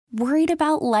Worried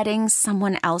about letting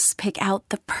someone else pick out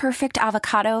the perfect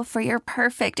avocado for your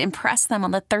perfect impress them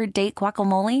on the third date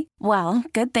guacamole? Well,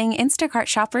 good thing Instacart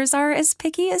shoppers are as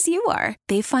picky as you are.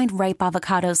 They find ripe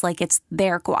avocados like it's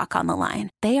their guac on the line.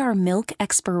 They are milk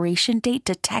expiration date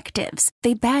detectives.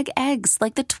 They bag eggs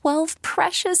like the 12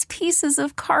 precious pieces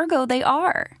of cargo they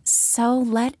are. So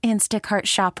let Instacart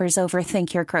shoppers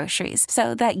overthink your groceries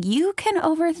so that you can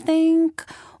overthink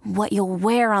what you'll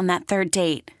wear on that third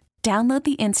date. Download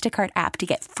the Instacart app to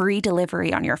get free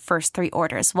delivery on your first 3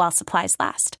 orders while supplies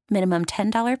last. Minimum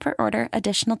 $10 per order.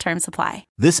 Additional terms apply.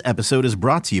 This episode is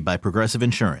brought to you by Progressive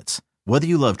Insurance. Whether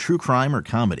you love true crime or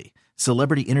comedy,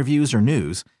 celebrity interviews or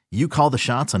news, you call the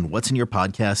shots on what's in your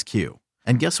podcast queue.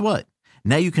 And guess what?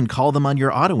 Now you can call them on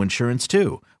your auto insurance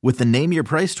too with the Name Your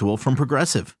Price tool from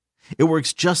Progressive. It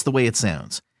works just the way it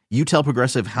sounds. You tell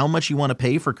Progressive how much you want to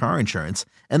pay for car insurance,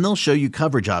 and they'll show you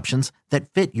coverage options that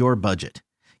fit your budget.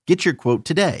 Get your quote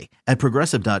today at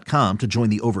Progressive.com to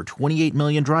join the over 28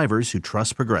 million drivers who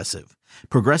trust Progressive.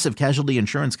 Progressive Casualty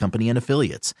Insurance Company and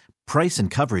Affiliates. Price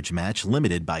and coverage match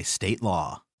limited by state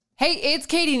law. Hey, it's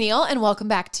Katie Neal, and welcome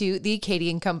back to the Katie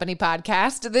and Company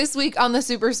podcast. This week on the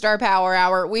Superstar Power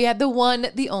Hour, we had the one,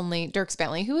 the only Dierks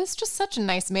Bentley, who is just such a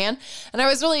nice man. And I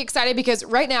was really excited because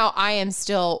right now I am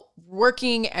still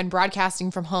working and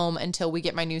broadcasting from home until we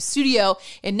get my new studio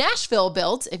in Nashville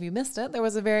built. If you missed it, there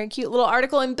was a very cute little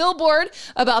article in Billboard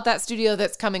about that studio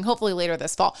that's coming hopefully later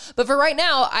this fall. But for right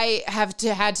now, I had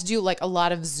to do like a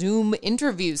lot of Zoom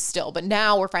interviews still. But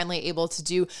now we're finally able to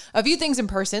do a few things in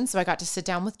person. So I got to sit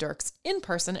down with Dierks in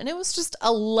person, and it was just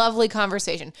a lovely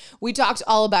conversation. We talked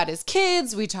all about his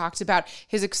kids. We talked about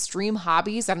his extreme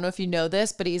hobbies. I don't know if you know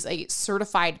this, but he's a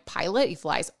certified pilot. He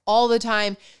flies all the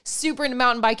time, super into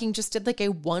mountain biking, just did like a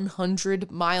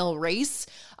 100-mile race.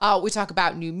 We talk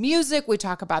about new music. We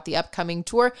talk about the upcoming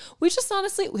tour. We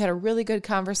had a really good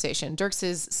conversation. Dierks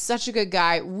is such a good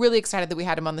guy. Really excited that we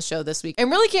had him on the show this week,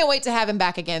 and really can't wait to have him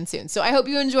back again soon. So I hope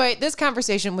you enjoy this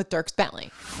conversation with Dierks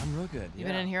Bentley. I'm real good. You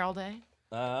been in here all day?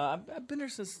 I've been here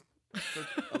since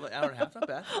an hour and a half. Not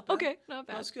bad. Okay, not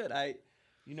bad. That's good.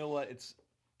 You know what? It's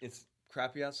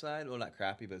crappy outside. Well, not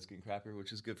crappy, but it's getting crappier,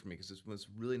 which is good for me because it's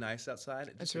really nice outside.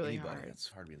 It's really anybody, hard. It's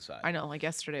hard to be inside. I know. Like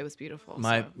yesterday was beautiful.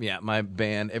 My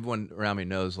band, everyone around me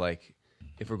knows, like,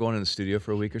 if we're going in the studio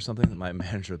for a week or something, my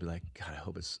manager will be like, God, I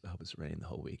hope it's raining the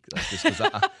whole week. Like, just because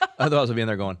otherwise I'll be in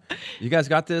there going, you guys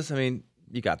got this? I mean,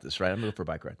 you got this, right? I'm going for a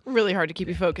bike ride. Really hard to keep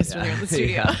you focused when you're in the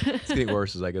studio. It's getting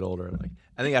worse as I get older.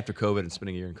 I think after COVID and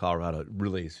spending a year in Colorado, it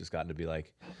really has just gotten to be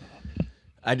like,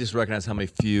 I just recognize how many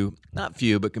not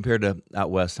few, but compared to out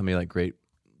west, how many like great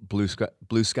blue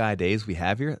sky days we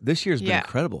have here. This year's been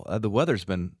incredible.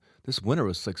 This winter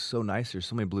was like so nice. There's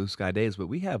so many blue sky days, but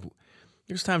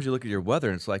there's times you look at your weather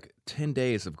and it's like 10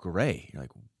 days of gray. You're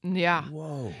like, yeah.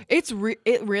 Whoa. It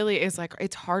really is like,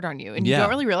 it's hard on you. And you don't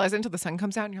really realize it until the sun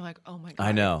comes out and you're like, oh my God,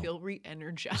 I know. I feel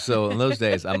re-energized. So in those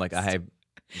days, I'm like, I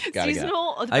got to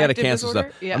cancel disorder?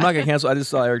 stuff. Yeah. I'm not going to cancel. I just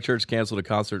saw Eric Church canceled a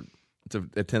concert to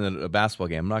attend a basketball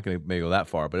game. I'm not going to maybe go that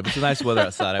far, but if it's nice weather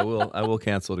outside, I will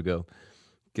cancel to go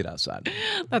get outside.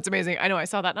 That's amazing. I know. I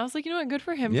saw that and I was like, you know what? Good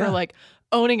for him for like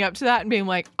owning up to that and being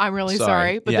like, I'm really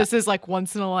sorry, but this is like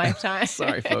once in a lifetime.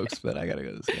 Sorry, folks, but I got to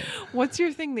go to this game. What's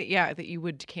your thing that you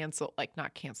would cancel, like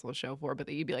not cancel a show for, but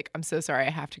that you'd be like, I'm so sorry, I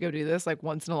have to go do this, like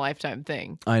once in a lifetime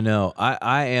thing? I know.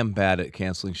 I am bad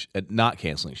at not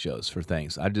canceling shows for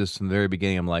things. I just, from the very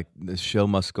beginning, I'm like, the show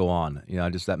must go on. You know,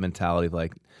 just that mentality of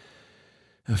like,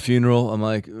 a funeral, I'm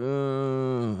like, I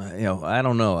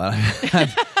don't know.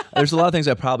 There's a lot of things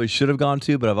I probably should have gone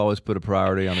to, but I've always put a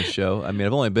priority on the show. I mean,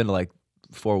 I've only been to like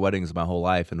 4 weddings my whole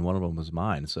life, and one of them was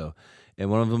mine. And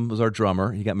one of them was our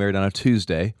drummer. He got married on a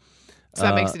Tuesday. So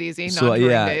that makes it easy.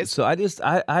 Days. So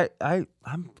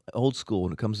I'm old school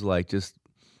when it comes to like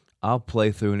I'll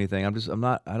play through anything. I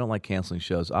don't like canceling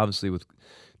shows. Obviously,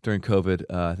 during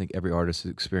COVID, I think every artist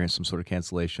has experienced some sort of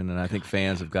cancellation, and I think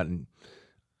fans have gotten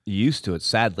used to it.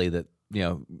 Sadly, that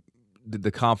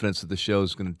the confidence that the show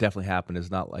is going to definitely happen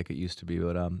is not like it used to be.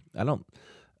 But I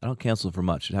don't cancel for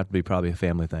much. It'd have to be probably a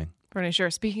family thing. Pretty sure.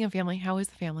 Speaking of family, how is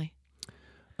the family?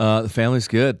 The family's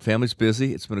good. Family's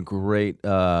busy. It's been a great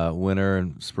winter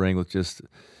and spring with just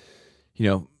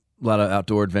a lot of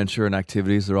outdoor adventure and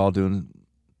activities. They're all doing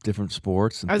different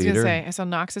sports and I was theater. going to say, I saw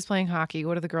Knox is playing hockey.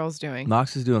 What are the girls doing?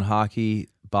 Knox is doing hockey,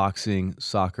 boxing,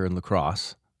 soccer, and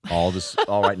lacrosse. All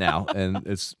right now, and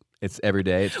it's every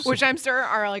day. Which I'm sure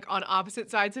are like on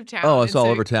opposite sides of town. Oh, it's all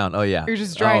over town. Oh yeah, you're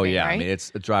just driving. Oh yeah, right? I mean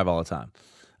it's a drive all the time.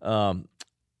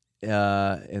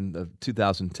 In the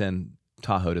 2010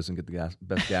 Tahoe doesn't get the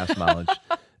best gas mileage.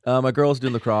 My girl's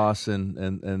doing lacrosse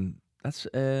and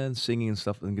and singing and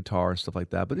stuff and guitar and stuff like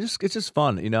that. But it's just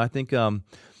fun. I think one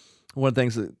of the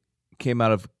things that came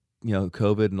out of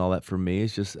COVID and all that for me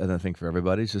is just, and I think for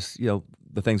everybody, it's just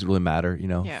the things that really matter.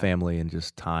 Family and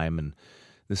just time. And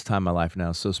this time in my life now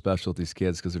is so special with these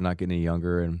kids because they're not getting any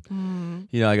younger. And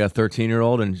I got a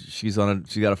 13-year-old and she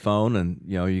got a phone, and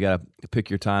you got to pick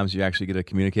your times you actually get to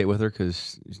communicate with her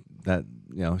because that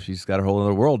she's got her whole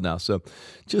other world now. So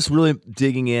just really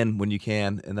digging in when you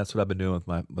can, and that's what I've been doing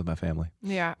with my family.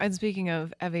 Yeah, and speaking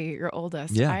of Evie, your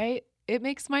oldest, it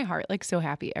makes my heart so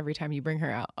happy every time you bring her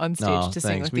out on stage to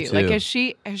sing with you.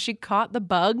 Too. Has she caught the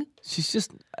bug? She's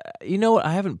just, what?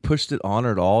 I haven't pushed it on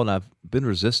her at all, and I've been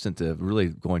resistant to really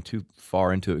going too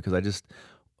far into it because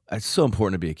it's so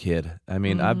important to be a kid. I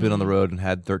mean, I've been on the road and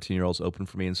had 13-year-olds open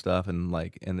for me and stuff, and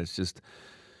it's just,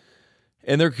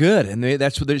 and they're good, and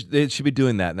that's what they should be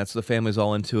doing that, and that's the family's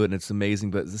all into it, and it's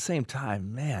amazing. But at the same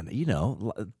time, man,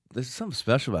 there's something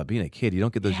special about being a kid. You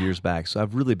don't get those years back. So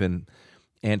I've really been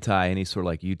anti any sort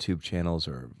of YouTube channels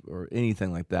or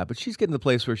anything like that. But she's getting to the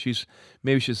place where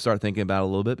maybe she should start thinking about it a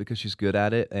little bit because she's good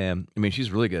at it. And I mean,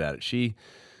 she's really good at it.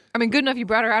 Good enough you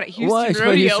brought her out at Houston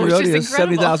Rodeo, which is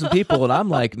incredible. 70,000 people, and I'm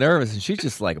nervous, and she's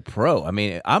just like a pro. I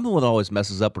mean, I'm the one that always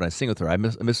messes up when I sing with her. I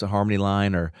miss a harmony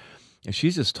line, and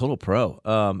she's just total pro.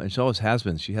 And she always has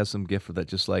been. She has some gift for that.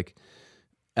 Just I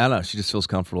don't know, she just feels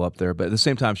comfortable up there. But at the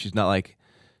same time, she's not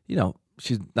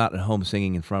she's not at home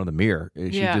singing in front of the mirror.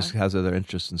 She just has other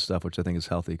interests and stuff, which I think is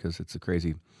healthy because it's a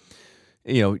crazy,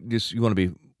 you want to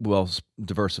be well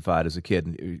diversified as a kid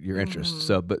in your interests.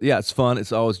 So, but yeah, it's fun.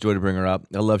 It's always joy to bring her up.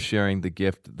 I love sharing the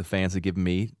gift the fans have given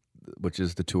me, which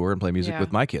is the tour and play music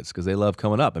with my kids because they love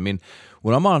coming up. I mean,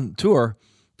 when I'm on tour,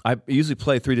 I usually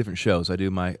play 3 different shows. I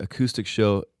do my acoustic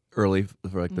show early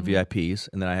for the VIPs,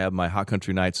 and then I have my Hot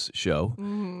Country Nights show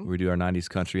where we do our 90s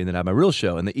country, and then I have my real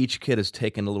show, and each kid has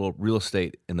taken a little real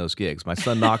estate in those gigs. My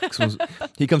son Knox,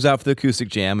 he comes out for the acoustic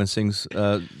jam and sings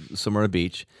Somewhere on the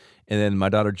Beach, and then my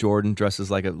daughter Jordan dresses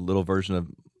like a little version of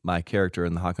my character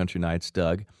in the Hot Country Nights,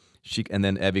 Doug. And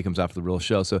then Evie comes out for the real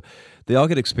show. So they all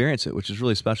get to experience it, which is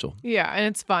really special. Yeah, and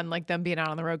it's fun, them being out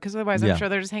on the road, because otherwise I'm sure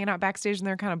they're just hanging out backstage and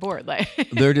they're kind of bored.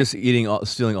 They're just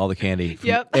stealing all the candy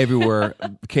from everywhere,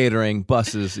 catering,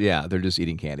 buses. Yeah, they're just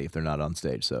eating candy if they're not on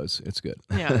stage. So it's good.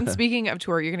 Yeah, and speaking of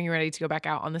tour, you're getting ready to go back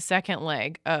out on the second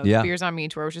leg of Beers on Me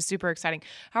tour, which is super exciting.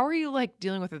 How are you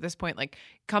dealing with at this point,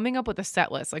 coming up with a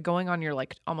set list, going on your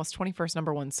almost 21st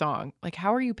number one song?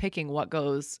 How are you picking what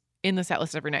goes in the set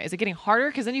list every night? Is it getting harder?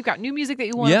 Because then you've got new music that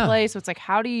you want to play. So it's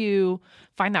how do you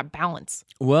find that balance?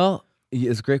 Well,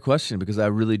 it's a great question because I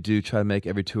really do try to make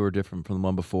every tour different from the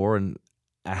one before. And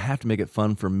I have to make it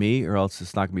fun for me or else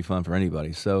it's not going to be fun for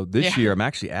anybody. So this year I'm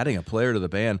actually adding a player to the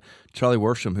band, Charlie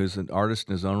Worsham, who's an artist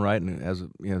in his own right and has a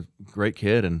great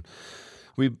kid. And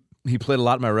he played a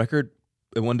lot of my record.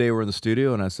 And one day we were in the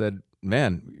studio and I said,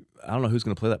 man, I don't know who's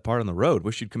going to play that part on the road.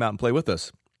 Wish you'd come out and play with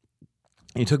us.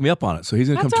 And he took me up on it. So he's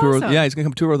going to come tour. Awesome. Yeah, he's going to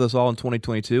come tour with us all in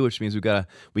 2022, which means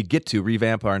we get to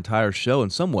revamp our entire show in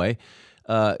some way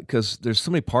because there's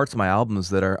so many parts of my albums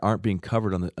that aren't being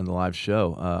covered on the live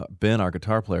show. Ben, our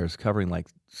guitar player, is covering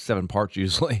 7 parts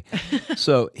usually.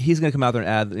 So he's going to come out there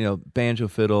and add, banjo,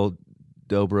 fiddle,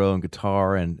 dobro, and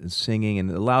guitar and singing,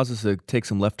 and it allows us to take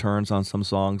some left turns on some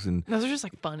songs. And those are just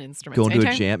fun instruments. Go into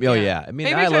a jam. Oh yeah. I mean,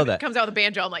 I love that. Comes out with a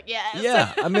banjo. I'm yes.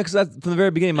 Yeah, I mean, because from the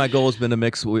very beginning, my goal has been to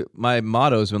mix. My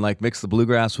motto has been mix the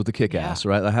bluegrass with the kick-ass,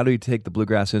 right? How do you take the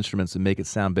bluegrass instruments and make it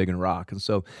sound big and rock? And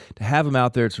so to have them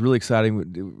out there, it's really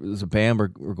exciting. There's a band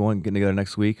we're getting together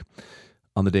next week.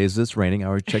 On the days that it's raining, I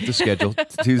already checked the schedule.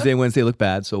 Tuesday and Wednesday look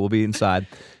bad, so we'll be inside.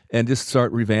 And just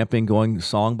start revamping, going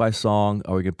song by song.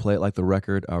 Are we going to play it like the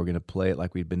record? Are we going to play it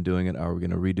like we've been doing it? Are we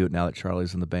going to redo it now that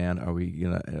Charlie's in the band? Are we,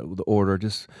 the order?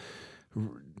 Just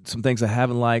some things I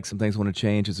haven't liked, some things I want to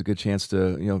change. It's a good chance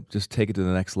to, just take it to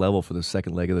the next level for the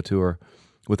second leg of the tour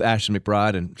with Ashton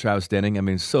McBride and Travis Denning. I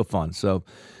mean, it's so fun. So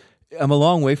I'm a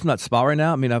long way from that spot right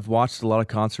now. I mean, I've watched a lot of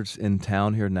concerts in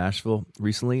town here in Nashville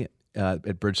recently at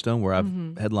Bridgestone where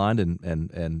I've headlined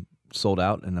and sold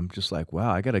out. And I'm just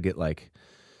wow, I got to get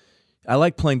I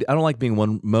like playing. I don't like being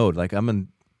one mode. I'm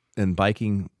in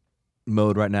biking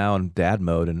mode right now and dad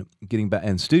mode and getting back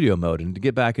in studio mode and to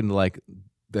get back into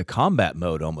the combat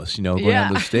mode almost, going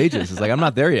on those stages. It's I'm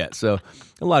not there yet. So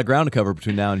a lot of ground to cover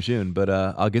between now and June, but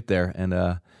I'll get there. And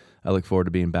I look forward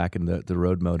to being back in the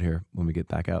road mode here when we get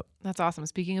back out. That's awesome.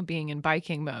 Speaking of being in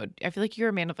biking mode, I feel like you're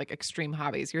a man of like extreme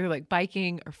hobbies. You're like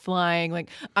biking or flying. Like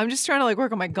I'm just trying to like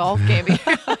work on my golf game.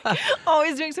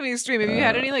 Always doing something extreme. Have you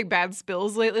had any like bad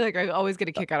spills lately? Like I always get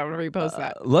a kick out of whenever you post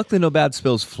that. Luckily, no bad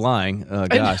spills flying.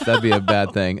 Gosh, that'd be a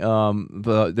bad thing.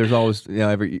 But there's always,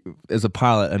 as a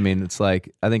pilot, I mean, it's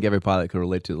like, I think every pilot could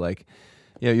relate to, like,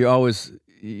 you're always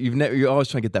trying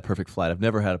to get that perfect flight. I've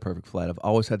never had a perfect flight. I've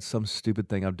always had some stupid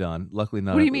thing I've done. Luckily,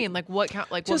 not. What do you mean? Like what?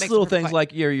 Like what just makes little a perfect things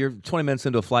flight? like you're 20 minutes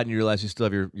into a flight and you realize you still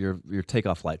have your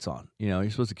takeoff lights on. You're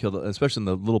supposed to kill especially in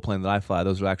the little plane that I fly.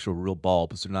 Those are actual real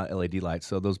bulbs. They're not LED lights.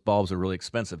 So those bulbs are really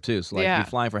expensive too. So like you're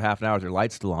flying for half an hour with your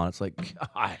lights still on. It's like,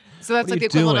 God, so that's like the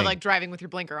equivalent of like driving with your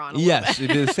blinker on. Yes,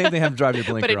 it'd be the same thing having to drive your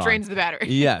blinker on. But it drains the battery.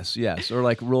 Yes. Or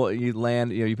like you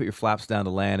land. You put your flaps down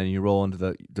to land and you roll into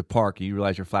the park. And you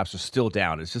realize your flaps are still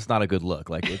down. It's just not a good look.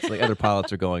 Like it's like other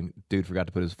pilots are going, dude forgot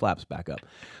to put his flaps back up.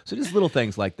 So just little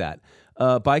things like that.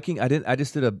 Biking, I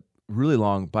just did a really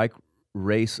long bike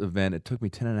race event. It took me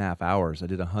 10 and a half hours. I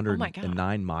did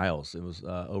 109 miles. It was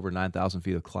over 9,000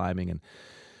 feet of climbing and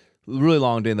really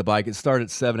long day in the bike. It started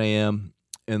at 7 a.m.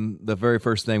 And the very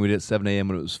first thing we did at 7 a.m.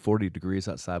 when it was 40 degrees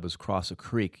outside was cross a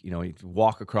creek. You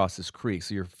walk across this creek,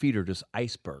 so your feet are just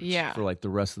icebergs for like the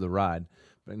rest of the ride,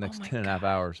 for the next 10 and a half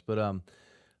hours. But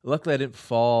luckily, I didn't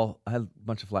fall. I had a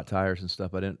bunch of flat tires and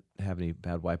stuff. I didn't have any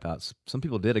bad wipeouts. Some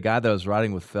people did. A guy that I was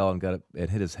riding with fell and it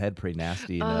hit his head pretty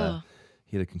nasty, and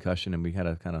he had a concussion, and we had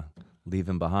to kind of leave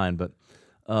him behind. But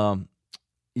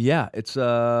it's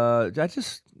I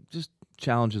just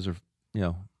challenges are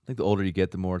I think the older you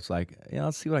get, the more it's like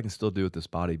let's see what I can still do with this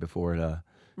body before it.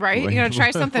 Right?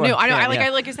 Try something new. I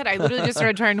know. Like I said, I literally just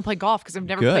started trying to play golf because I've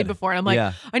never played before. And I'm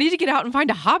like, I need to get out and find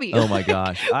a hobby. Oh my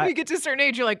gosh. When you get to a certain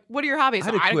age, you're like, what are your hobbies?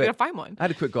 I got to find one. I had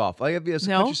to quit golf. As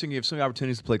a country singer, you have so many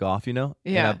opportunities to play golf, Yeah.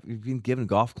 And I've been given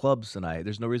golf clubs and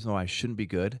there's no reason why I shouldn't be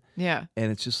good. Yeah.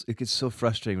 And it gets so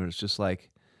frustrating when it's just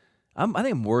like, I think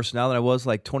I'm worse now than I was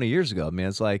like 20 years ago. I mean,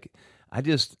 it's like,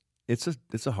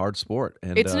 it's a hard sport.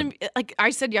 And it's like I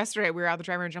said yesterday, we were out the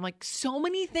driving range. I'm like, so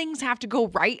many things have to go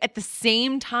right at the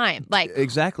same time. Like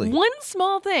exactly one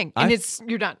small thing, and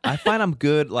you're done. I find I'm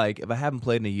good. Like if I haven't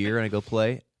played in a year and I go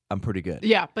play, I'm pretty good.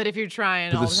 Yeah, but if you're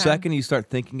trying, all the time, second you start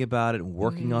thinking about it and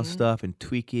working on stuff and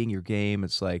tweaking your game,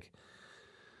 it's like.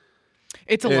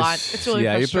 It's a lot. It's really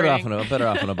frustrating. You're better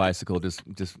off on a bicycle, just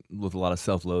with a lot of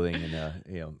self-loathing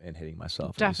and hitting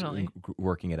myself. Definitely and just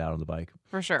working it out on the bike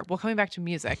for sure. Well, coming back to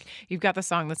music, you've got the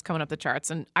song that's coming up the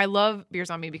charts, and I love "Beers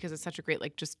on Me" because it's such a great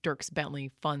just Dierks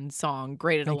Bentley fun song,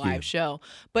 great at a live show.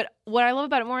 But what I love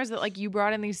about it more is that like you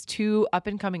brought in these two up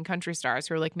and coming country stars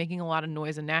who are like making a lot of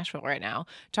noise in Nashville right now.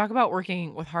 Talk about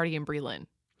working with Hardy and Breland.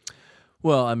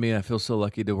 Well, I mean, I feel so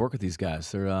lucky to work with these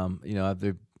guys. They're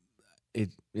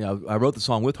I wrote the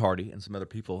song with Hardy and some other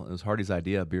people, and it was Hardy's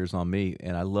idea, Beers on Me,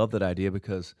 and I love that idea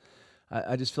because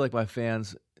I just feel like my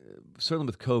fans, certainly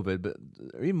with COVID, but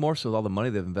even more so with all the money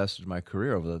they've invested in my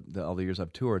career over all the years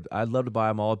I've toured, I'd love to buy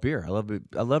them all a beer.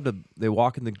 They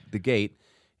walk in the gate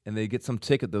and they get some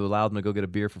ticket that allowed them to go get a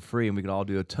beer for free, and we can all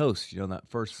do a toast, in that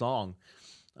first song.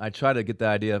 I try to get the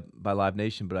idea by Live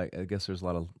Nation, but I guess there's a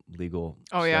lot of legal.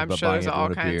 Oh yeah, I'm sure there's all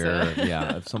kinds of.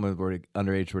 If someone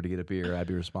underage were to get a beer, I'd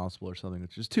be responsible or something,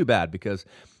 which is too bad because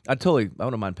I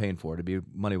wouldn't mind paying for it. It'd be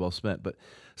money well spent. But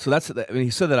so he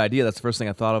said that idea. That's the first thing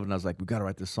I thought of, and I was like, we got to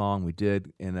write this song. We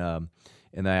did, and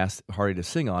I asked Hardy to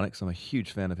sing on it because I'm a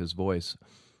huge fan of his voice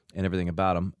and everything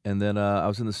about him. And then I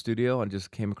was in the studio and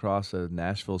just came across a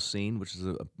Nashville Scene, which is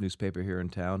a newspaper here in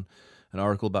town, an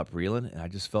article about Breland, and I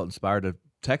just felt inspired to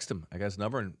text him. I got his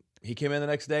number, and he came in the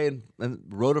next day and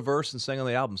wrote a verse and sang on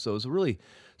the album. So it was a really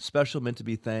special, meant to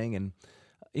be thing.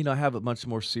 And I have a much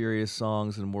more serious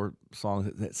songs and more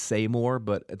songs that say more.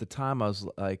 But at the time, I was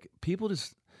like, people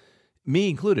just,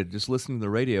 me included, just listening to the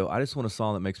radio. I just want a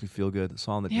song that makes me feel good, a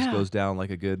song that just goes down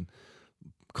like a good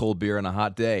cold beer on a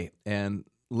hot day. And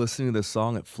listening to this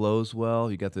song, it flows well.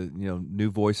 You got the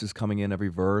new voices coming in every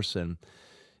verse, and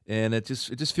it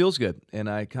just feels good. And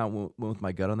I kind of went with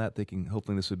my gut on that, thinking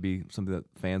hopefully this would be something that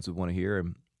fans would want to hear.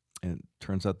 And it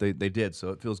turns out they did. So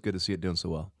it feels good to see it doing so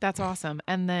well. That's awesome.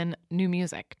 And then new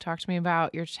music. Talk to me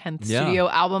about your 10th studio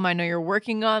album. I know you're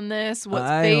working on this. What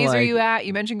phase are you at?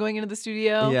 You mentioned going into the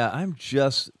studio. Yeah, I'm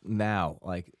just now,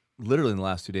 literally in the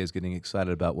last 2 days, getting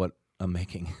excited about what I'm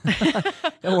making.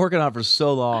 I've been working on it for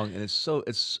so long, and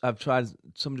I've tried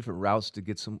so many different routes to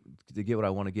get what I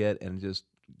want to get, and just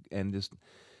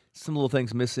some little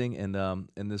things missing, and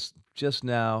this just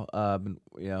now,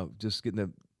 just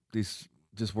getting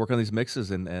just working on these mixes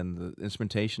and the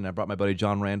instrumentation. I brought my buddy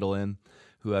John Randall in,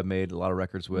 who I've made a lot of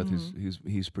records with.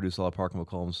 He's produced all of Park and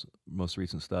McCollum's most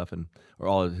recent stuff or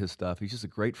all of his stuff. He's just a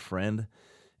great friend,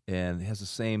 and has the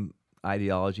same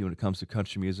ideology when it comes to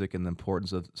country music and the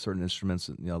importance of certain instruments,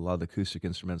 a lot of the acoustic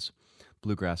instruments,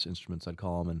 bluegrass instruments, I'd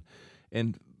call them,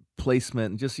 and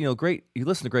placement, and just, great. You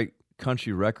listen to great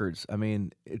country records. I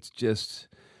mean, it's just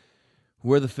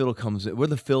where the fiddle comes in, where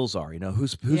the fills are,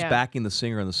 who's backing the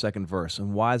singer in the second verse,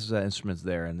 and why is that instrument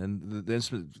there? And then the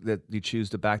instrument that you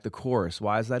choose to back the chorus,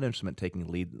 why is that instrument taking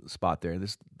the lead spot there?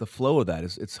 The flow of that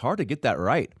it's hard to get that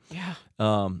right. Yeah.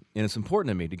 And it's important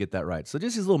to me to get that right. So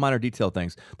just these little minor detail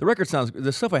things.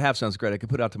 The stuff I have sounds great. I could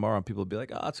put it out tomorrow and people would be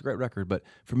like, oh, it's a great record. But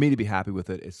for me to be happy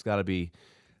with it, it's got to be,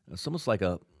 it's almost like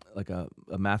a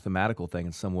mathematical thing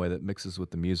in some way that mixes with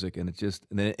the music, and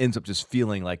then it ends up just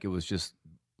feeling like it was just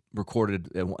recorded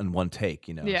in one take,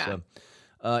 Yeah. So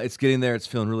it's getting there. It's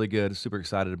feeling really good. Super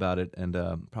excited about it, and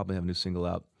probably have a new single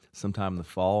out sometime in the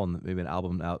fall, and maybe an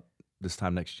album out this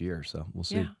time next year. So we'll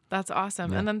see. Yeah, that's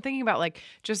awesome. Yeah. And then thinking about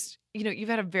just, you've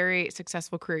had a very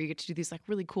successful career. You get to do these like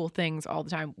really cool things all the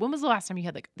time. When was the last time you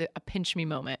had like a pinch me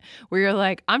moment where you're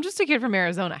like, I'm just a kid from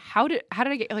Arizona. How did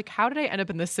I end up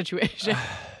in this situation?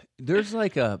 There's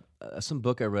like some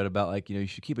book I read about, like, you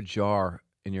should keep a jar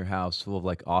in your house full of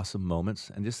like awesome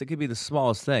moments, and just it could be the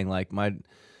smallest thing. Like my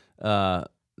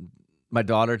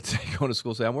daughter going to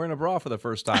school say, I'm wearing a bra for the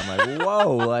first time. Like,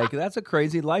 whoa, like that's a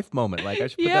crazy life moment. Like I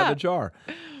should put that in a jar.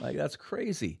 Like that's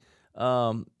crazy. We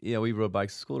rode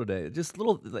bikes to school today. Just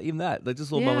little, even that, like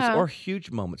just little moments or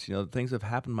huge moments. Things that have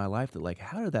happened in my life that like,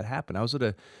 how did that happen? I was at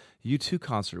a U2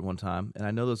 concert one time, and I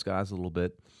know those guys a little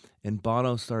bit. And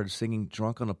Bono started singing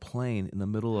 "Drunk on a Plane" in the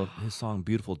middle of his song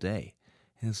 "Beautiful Day,"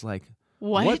 and it's like,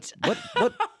 what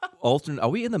alternate? Are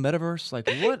we in the metaverse? Like,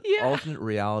 what alternate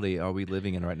reality are we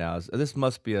living in right now? This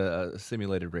must be a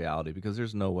simulated reality, because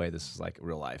there's no way this is like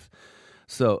real life.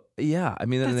 So yeah, I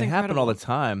mean, they happen all the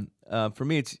time. For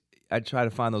me, I try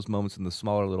to find those moments in the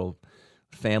smaller little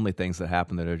family things that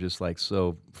happen that are just like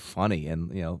so funny,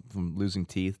 and from losing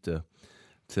teeth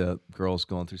to girls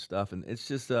going through stuff, and it's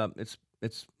just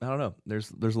it's I don't know.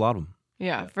 There's a lot of them.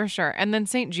 Yeah, for sure. And then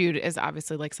St. Jude is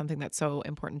obviously like something that's so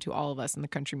important to all of us in the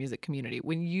country music community.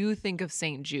 When you think of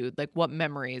St. Jude, like what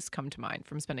memories come to mind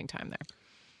from spending time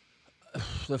there?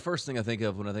 The first thing I think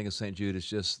of when I think of St. Jude is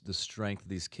just the strength of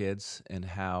these kids, and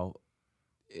how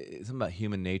it's something about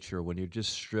human nature when you're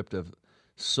just stripped of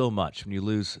so much, when you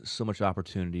lose so much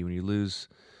opportunity, when you lose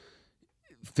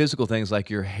physical things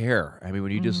like your hair. I mean,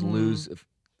 when you just lose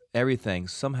everything,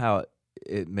 somehow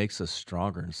it makes us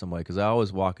stronger in some way. Because I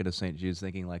always walk into St. Jude's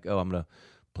thinking like, oh, I'm going to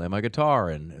play my guitar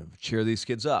and cheer these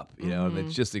kids up, and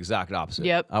it's just the exact opposite.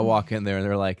 Yep. I walk in there and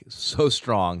they're like so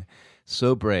strong,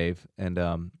 so brave,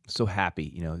 and so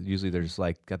happy. Usually they're just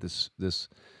like got this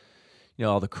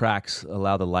all the cracks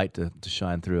allow the light to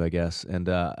shine through, I guess. And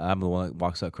I'm the one that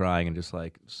walks out crying and just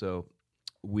like so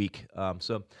weak.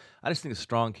 So I just think of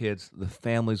strong kids, the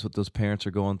families, what those parents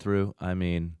are going through. I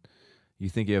mean, you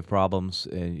think you have problems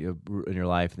in your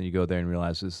life, and then you go there and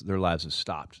realize their lives have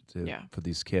stopped for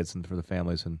these kids and for the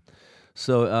families. And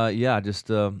so, I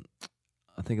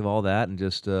think of all that, and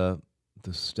just the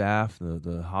staff,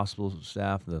 the hospital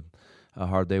staff, how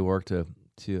hard they work to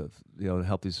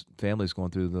help these families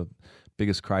going through the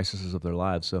biggest crises of their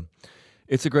lives. So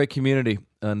it's a great community.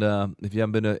 And if you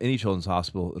haven't been to any children's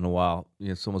hospital in a while,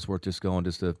 it's almost worth just going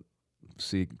just to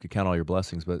see, to count all your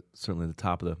blessings. But certainly the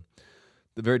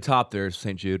very top there is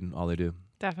St. Jude and all they do.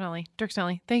 Definitay. Dierks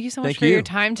Bentley, thank you so much for your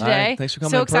time today. Thanks for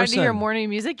coming. So excited to hear morning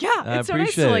music. Yeah, it's so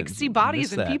nice to like see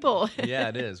bodies and people. Yeah,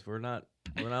 it is. I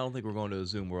don't think we're going to a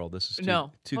Zoom world. This is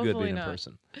too good being in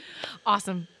person.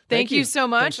 Awesome. Thank you so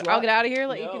much. I'll get out of here.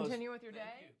 Let you No, continue with your day.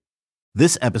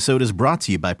 This episode is brought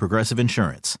to you by Progressive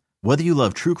Insurance. Whether you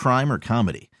love true crime or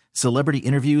comedy, celebrity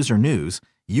interviews or news,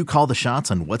 you call the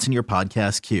shots on what's in your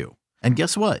podcast queue. And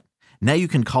guess what? Now you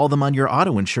can call them on your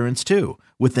auto insurance too,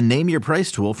 with the Name Your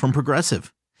Price tool from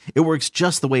Progressive. It works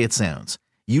just the way it sounds.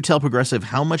 You tell Progressive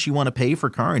how much you want to pay for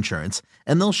car insurance,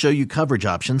 and they'll show you coverage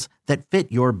options that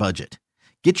fit your budget.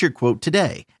 Get your quote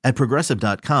today at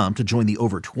Progressive.com to join the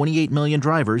over 28 million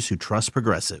drivers who trust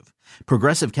Progressive.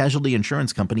 Progressive Casualty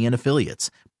Insurance Company and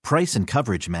Affiliates. Price and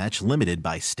coverage match limited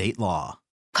by state law.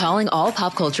 Calling all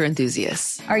pop culture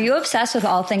enthusiasts. Are you obsessed with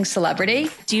all things celebrity?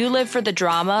 Do you live for the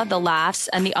drama, the laughs,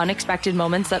 and the unexpected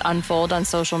moments that unfold on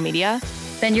social media?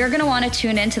 Then you're going to want to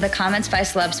tune in to the Comments by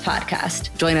Celebs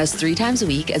podcast. Join us 3 times a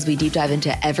week as we deep dive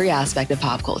into every aspect of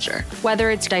pop culture. Whether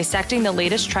it's dissecting the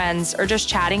latest trends or just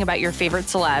chatting about your favorite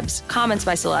celebs, Comments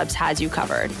by Celebs has you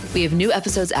covered. We have new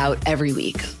episodes out every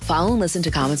week. Follow and listen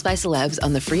to Comments by Celebs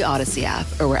on the free Odyssey app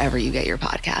or wherever you get your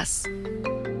podcasts.